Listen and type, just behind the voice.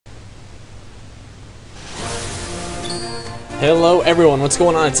Hello everyone, what's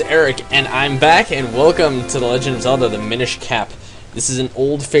going on? It's Eric, and I'm back, and welcome to the Legend of Zelda, the Minish Cap. This is an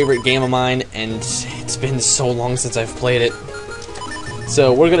old favorite game of mine, and it's been so long since I've played it.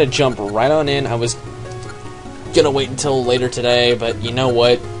 So we're gonna jump right on in. I was gonna wait until later today, but you know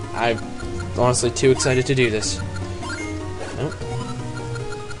what? I'm honestly too excited to do this. Oh.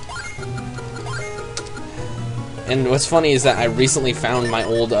 And what's funny is that I recently found my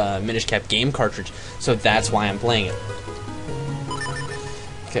old Minish Cap game cartridge, so that's why I'm playing it.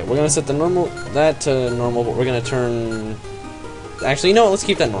 Okay, we're gonna set the that to normal, but we're gonna turn. Actually, you know what? Let's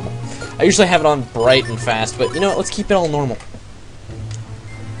keep that normal. I usually have it on bright and fast, but you know what? Let's keep it all normal.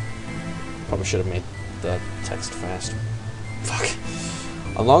 Probably should have made the text fast. Fuck.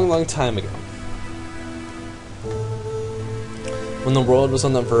 A long, long time ago, when the world was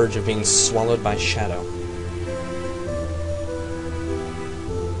on the verge of being swallowed by shadow,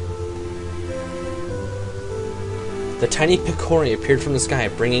 the tiny Picori appeared from the sky,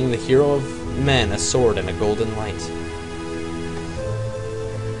 bringing the hero of men a sword and a golden light.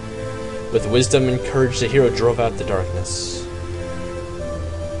 With wisdom and courage, the hero drove out the darkness.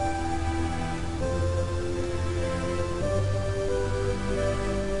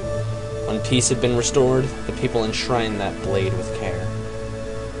 When peace had been restored, the people enshrined that blade with care.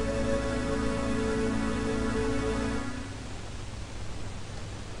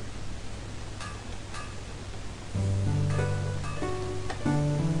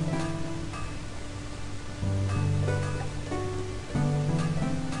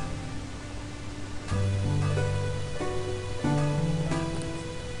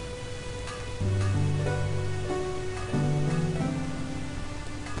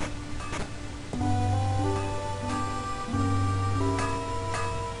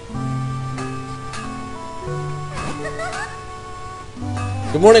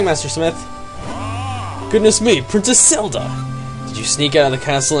 Good morning, Master Smith. Goodness me, Princess Zelda! Did you sneak out of the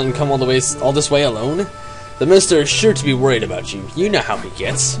castle and come all this way alone? The minister is sure to be worried about you. You know how he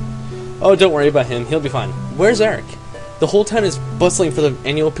gets. Oh, don't worry about him. He'll be fine. Where's Eric? The whole town is bustling for the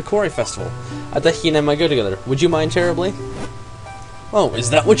annual Picori Festival. I thought he and I might go together. Would you mind terribly? Oh,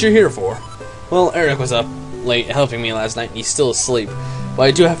 is that what you're here for? Well, Eric was up late helping me last night, and he's still asleep. But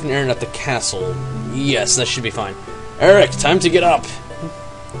I do have an errand at the castle. Yes, that should be fine. Eric, time to get up!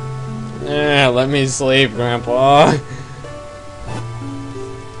 Let me sleep, Grandpa.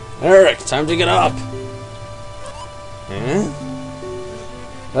 Eric, time to get up.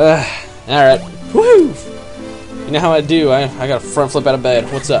 Alright. Woo! You know how I do. I got a front flip out of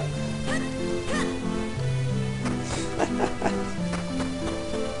bed. What's up?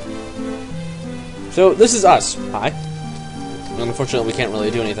 So, this is us. Hi. Unfortunately, we can't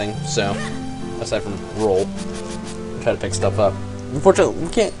really do anything, so, aside from roll, try to pick stuff up. Unfortunately, we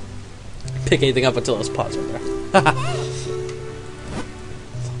can't pick anything up until it's paused right there.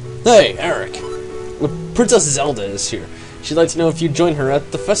 Hey, Eric. Princess Zelda is here. She'd like to know if you'd join her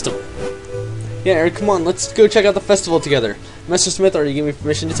at the festival. Yeah, Eric, come on, let's go check out the festival together. Master Smith already gave me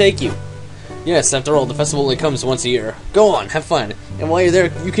permission to take you. Yes, after all, the festival only comes once a year. Go on, have fun. And while you're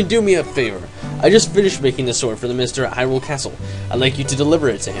there, you can do me a favor. I just finished making the sword for the minister at Hyrule Castle. I'd like you to deliver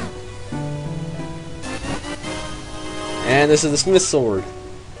it to him. And this is the Smith's sword.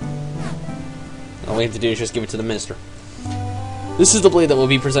 All we have to do is just give it to the minister. This is the blade that will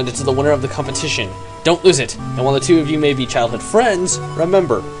be presented to the winner of the competition. Don't lose it. And while the two of you may be childhood friends,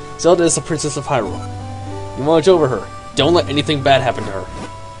 remember, Zelda is the Princess of Hyrule. You watch over her. Don't let anything bad happen to her.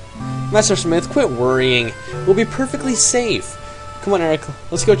 Master Smith, quit worrying. We'll be perfectly safe. Come on, Eric.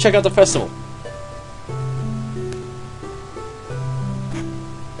 Let's go check out the festival.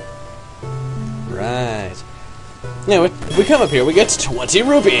 Right. Anyway, if we come up here, we get 20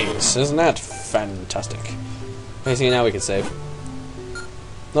 rupees. Isn't that fantastic? Okay, see, now we can save.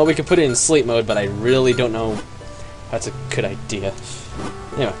 Well, we could put it in sleep mode, but I really don't know if that's a good idea.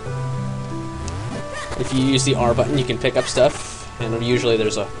 Anyway. If you use the R button, you can pick up stuff, and usually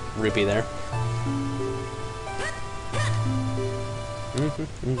there's a rupee there.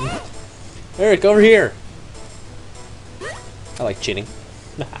 Eric, over here! I like cheating.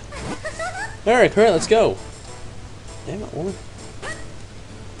 Eric, hurry, let's go! Damn it, woman.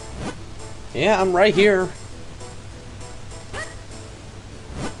 Yeah, I'm right here.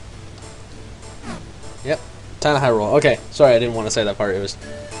 Yep, town of Hyrule. Okay, sorry, I didn't want to say that part. It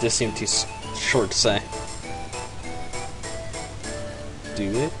just seemed too short to say.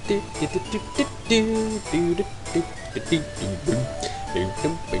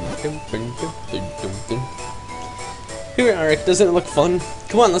 Here, Eric, doesn't it look fun?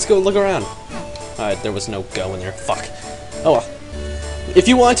 Come on, let's go look around. There was no go in there. Fuck. Oh well. If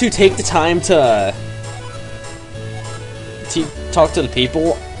you want to take the time to talk to the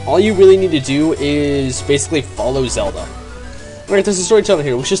people, all you really need to do is basically follow Zelda. Alright, there's a storyteller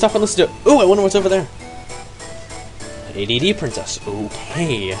here. We should stop and listen to it. Ooh, I wonder what's over there. ADD Princess.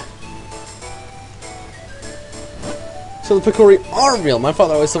 Okay. So the Picori are real. My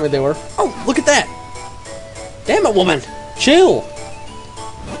father always told me they were. Oh, look at that. Damn it, woman. Chill.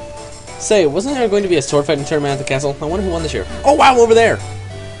 Say, wasn't there going to be a sword fighting tournament at the castle? I wonder who won this year. Oh, wow, over there.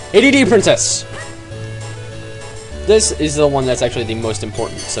 ADD Princess. This is the one that's actually the most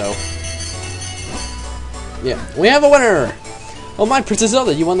important, so... yeah, we have a winner! Oh my, Princess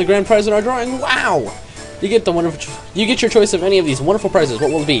Zelda, you won the grand prize in our drawing! Wow! You get your choice of any of these wonderful prizes.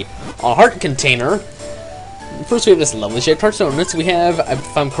 What will it be? A heart container. First we have this lovely shaped heartstone. Next we have,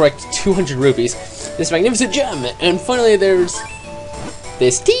 if I'm correct, 200 rupees. This magnificent gem. And finally there's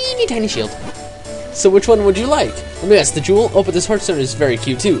this teeny tiny shield. So which one would you like? Let me guess, the jewel? Oh, but this heartstone is very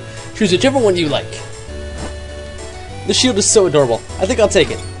cute too. Choose whichever one you like. The shield is so adorable. I think I'll take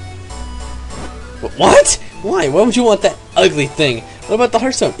it. What? Why? Why would you want that ugly thing? What about the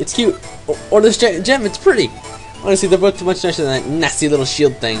heartstone? It's cute. Or this gem, it's pretty. Honestly, they're both much nicer than that nasty little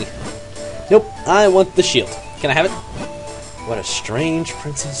shield thing. Nope, I want the shield. Can I have it? What a strange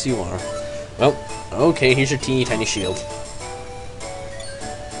princess you are. Well, okay, here's your teeny tiny shield.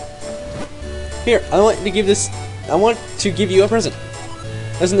 Here, I want to give you a present.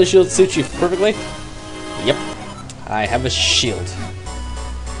 Doesn't the shield suit you perfectly? Yep. I have a shield.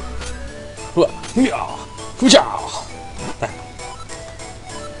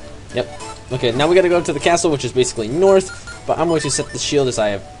 Yep. Okay, now we gotta go to the castle, which is basically north, but I'm going to set the shield as I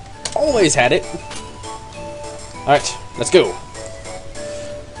have always had it. Alright, let's go.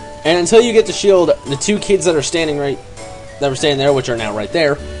 And until you get the shield, the two kids that were standing there, which are now right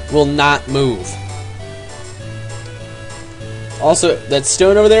there, will not move. Also, that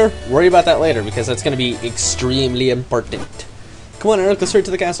stone over there, worry about that later, because that's going to be extremely important. Come on, Eric, let's straight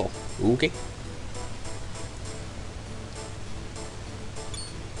to the castle. Okay.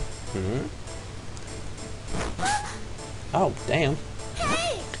 Oh, damn.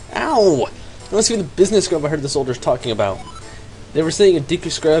 Ow! Let's see the business scrub I heard the soldiers talking about. They were saying a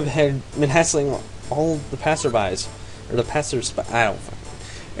Deku scrub had been hassling all the passerbys. Or the passers... I don't fucking...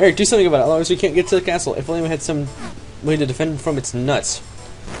 Eric, do something about it, otherwise we can't get to the castle. If only we had some way to defend from its nuts.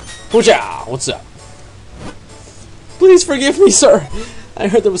 Hoo-cha! What's up? Please forgive me, sir! I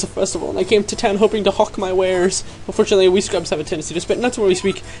heard there was a festival, and I came to town hoping to hawk my wares. Unfortunately, we scrubs have a tendency to spit nuts where we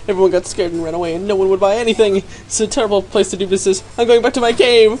speak. Everyone got scared and ran away, and no one would buy anything. It's a terrible place to do business. I'm going back to my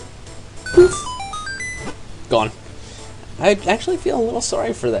cave! Poof. Gone. I actually feel a little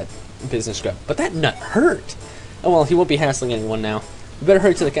sorry for that business scrub, but that nut hurt! Oh well, he won't be hassling anyone now. We better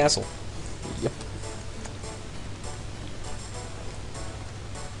hurry to the castle. Yep.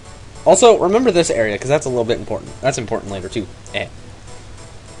 Also, remember this area, because that's a little bit important. That's important later, too.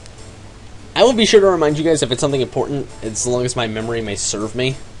 I will be sure to remind you guys if it's something important, as long as my memory may serve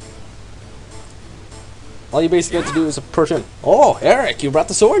me. All you basically have to do is approach him. Oh, Eric, you brought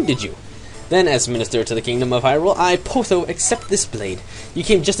the sword, did you? Then, as Minister to the Kingdom of Hyrule, I, Potho, accept this blade. You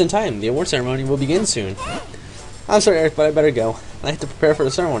came just in time. The award ceremony will begin soon. I'm sorry, Eric, but I better go. I have to prepare for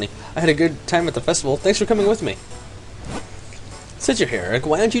the ceremony. I had a good time at the festival. Thanks for coming with me. Since you're here, Eric,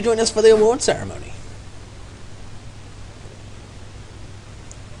 why don't you join us for the award ceremony?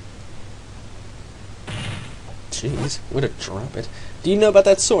 Jeez, way to drop it. Do you know about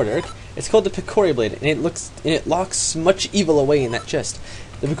that sword, Eric? It's called the Picori blade, and it locks much evil away in that chest.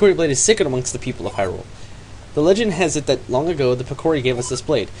 The Picori blade is sacred amongst the people of Hyrule. The legend has it that long ago the Picori gave us this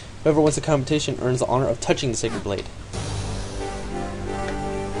blade. Whoever wins the competition earns the honor of touching the sacred blade.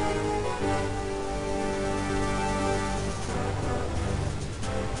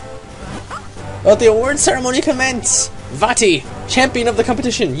 Let the award ceremony commence! Vati, champion of the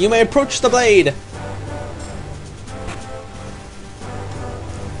competition, you may approach the blade!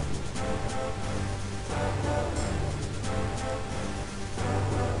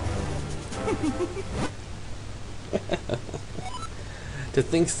 To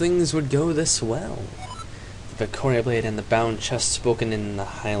think things would go this well. The Picori blade and the bound chest spoken in the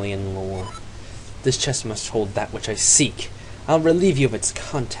Hylian lore. This chest must hold that which I seek. I'll relieve you of its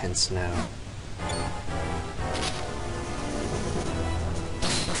contents now.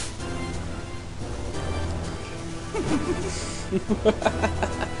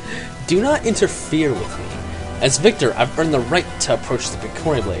 Do not interfere with me. As victor, I've earned the right to approach the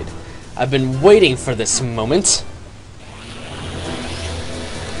Picori blade. I've been waiting for this moment.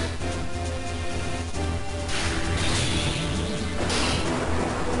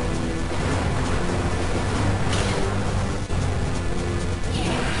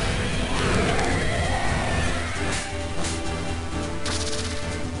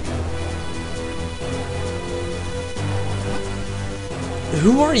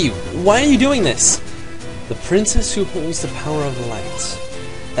 Who are you? Why are you doing this? The princess who holds the power of light.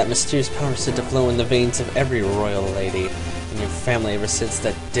 That mysterious power said to flow in the veins of every royal lady in your family ever since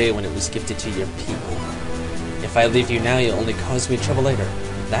that day when it was gifted to your people. If I leave you now, you'll only cause me trouble later.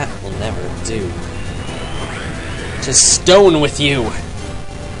 That will never do. To stone with you!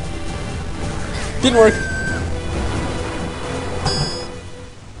 Didn't work.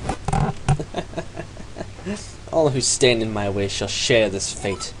 All who stand in my way shall share this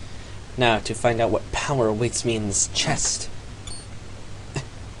fate. Now, to find out what power awaits me in this chest.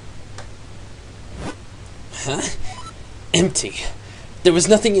 Huh? Empty. There was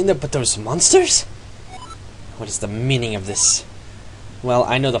nothing in there but those monsters? What is the meaning of this? Well,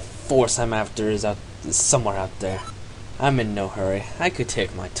 I know the force I'm after is somewhere out there. I'm in no hurry. I could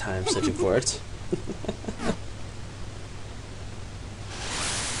take my time searching for it.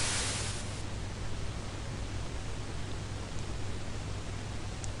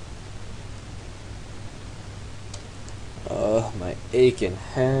 Oh, my aching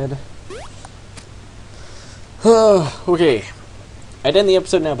head. Okay. I'd end the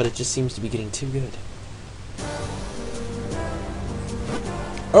episode now, but it just seems to be getting too good.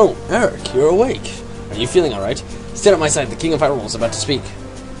 Oh, Eric, you're awake. Are you feeling alright? Stand at my side, the King of Hyrule is about to speak.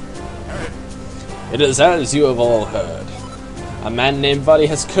 It is as you have all heard. A man named Vaati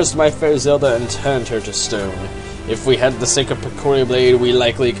has cursed my fair Zelda and turned her to stone. If we had the sacred Picori blade, we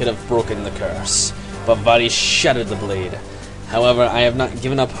likely could have broken the curse. But Vaati shattered the blade. However, I have not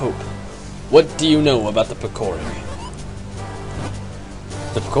given up hope. What do you know about the Picori?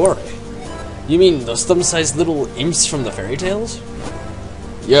 The Picori? You mean those thumb-sized little imps from the fairy tales?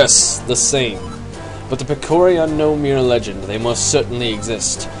 Yes, the same. But the Picori are no mere legend. They most certainly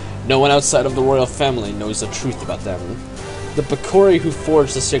exist. No one outside of the royal family knows the truth about them. The Picori who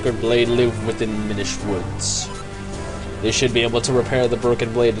forged the sacred blade live within Minish Woods. They should be able to repair the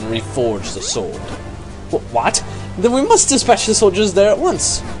broken blade and reforge the sword. What? Then we must dispatch the soldiers there at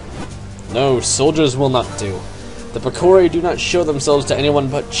once. No, soldiers will not do. The Picori do not show themselves to anyone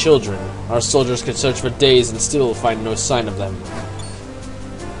but children. Our soldiers could search for days and still find no sign of them.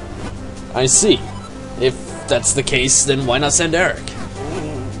 I see. If that's the case, then why not send Eric?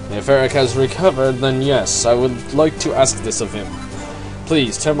 If Eric has recovered, then yes, I would like to ask this of him.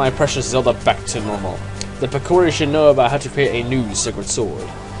 Please, turn my precious Zelda back to normal. The Picori should know about how to create a new sacred sword.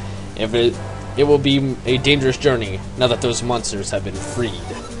 It will be a dangerous journey, now that those monsters have been freed.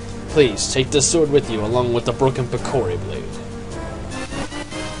 Please, take this sword with you, along with the broken Picori blade.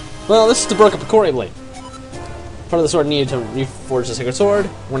 Well, this is the broken Picori blade. Part of the sword needed to reforge the sacred sword.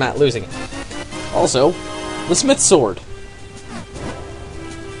 We're not losing it. Also, the smith's sword.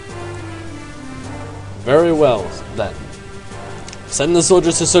 Very well, then. Send the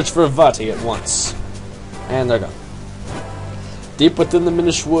soldiers to search for Vaati at once. And they're gone. Deep within the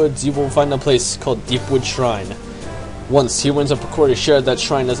Minish Woods, you will find a place called Deepwood Shrine. Once humans of Picori shared that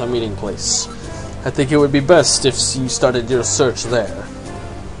shrine as a meeting place. I think it would be best if you started your search there.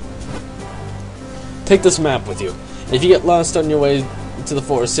 Take this map with you. If you get lost on your way to the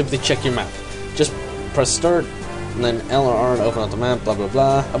forest, simply check your map. Just press start, and then L or R to open up the map, blah blah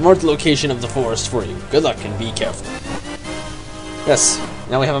blah. I've marked the location of the forest for you. Good luck and be careful. Yes,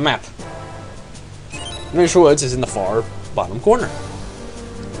 now we have a map. Minish Woods is in the far bottom corner.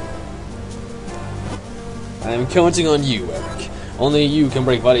 I am counting on you, Eric. Only you can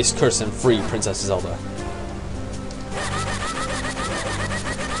break Vaati's curse and free Princess Zelda.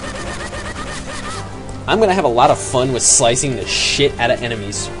 I'm gonna have a lot of fun with slicing the shit out of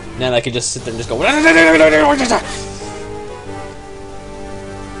enemies. Now that I can just sit there and just go.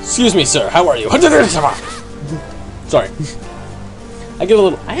 Excuse me, sir. How are you? Sorry. I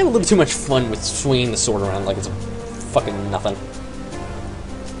have a little too much fun with swinging the sword around like it's a fucking nothing.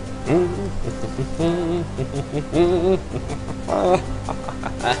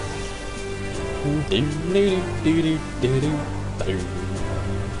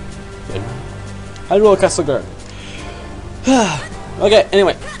 Hyrule Castle Garden. Okay,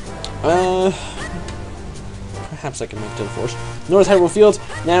 anyway. Perhaps I can move to the forest. North Hyrule Field.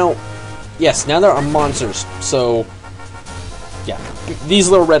 Now, yes, now there are monsters. So, yeah. These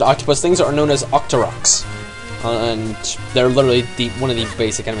little red octopus things are known as Octoroks. And they're literally one of the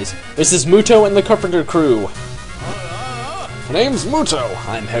basic enemies. This is Muto and the Carpenter crew. My name's Muto.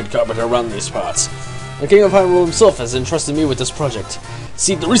 I'm head carpenter around these parts. The King of Hyrule himself has entrusted me with this project.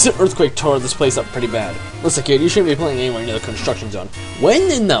 See, the recent earthquake tore this place up pretty bad. Listen, kid, you shouldn't be playing anywhere near the construction zone. When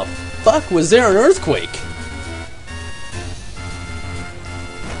in the fuck was there an earthquake?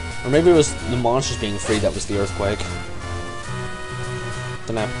 Or maybe it was the monsters being freed that was the earthquake.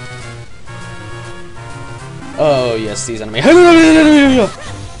 Dunno. Oh, yes, these enemy.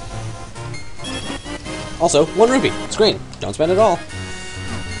 Also, 1 rupee. It's green. Don't spend it all.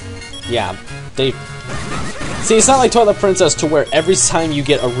 Yeah, they... See, it's not like Twilight Princess to where every time you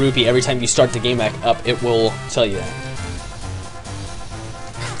get a rupee, every time you start the game back up, it will tell you that.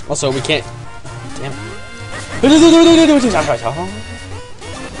 Also, we can't... Damn it.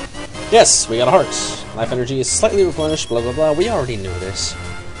 Yes, we got a heart. Life energy is slightly replenished, blah blah blah. We already knew this.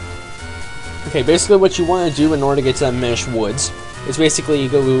 Okay, basically what you want to do in order to get to that Minish Woods is basically you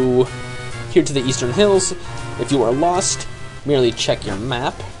go here to the Eastern Hills. If you are lost, merely check your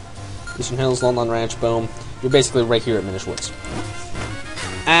map. Eastern Hills, London Ranch, boom. You're basically right here at Minish Woods.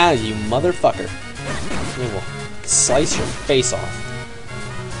 Ah, you motherfucker. We will slice your face off.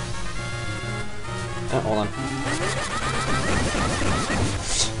 Oh, hold on.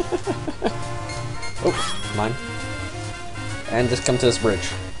 Oh, mine. And just come to this bridge.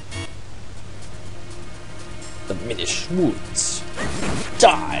 The Minish Woods.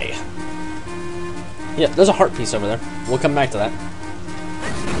 Die! Yeah, there's a heart piece over there. We'll come back to that.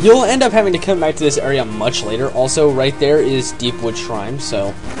 You'll end up having to come back to this area much later. Also, right there is Deepwood Shrine,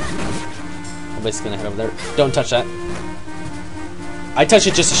 so... I'm basically gonna head over there. Don't touch that. I touch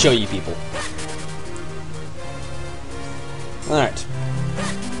it just to show you people. Alright.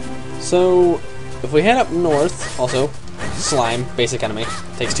 So, if we head up north, also, slime, basic enemy,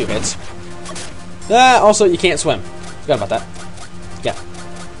 takes 2 hits. Also, you can't swim. Forgot about that. Yeah.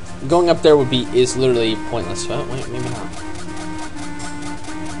 Going up there is literally pointless. Oh, wait, maybe not.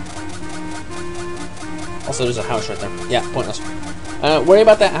 Also, there's a house right there. Yeah, pointless. Worry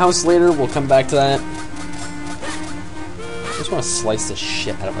about that house later. We'll come back to that. I just want to slice the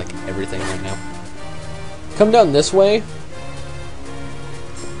shit out of, like, everything right now. Come down this way.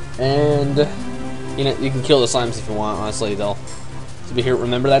 And, you know, you can kill the slimes if you want, honestly, they'll be here.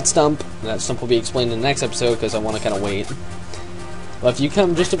 Remember that stump? That stump will be explained in the next episode, because I want to kind of wait. But if you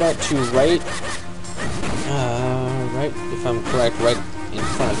come just about to right, if I'm correct, right in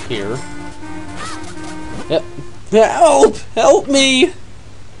front of here. Yep. Help! Help me!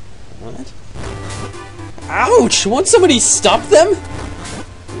 What? Ouch! Won't somebody stop them?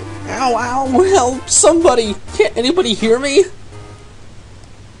 Ow, ow, help somebody! Can't anybody hear me?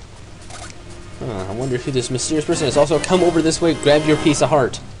 I wonder who this mysterious person is. Also, come over this way, grab your piece of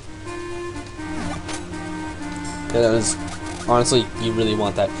heart. Yeah, that was... Honestly, you really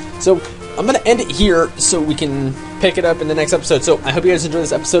want that. So, I'm going to end it here so we can pick it up in the next episode. So, I hope you guys enjoyed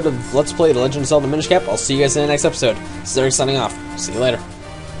this episode of Let's Play The Legend of Zelda Minish Cap. I'll see you guys in the next episode. This is Eric signing off. See you later.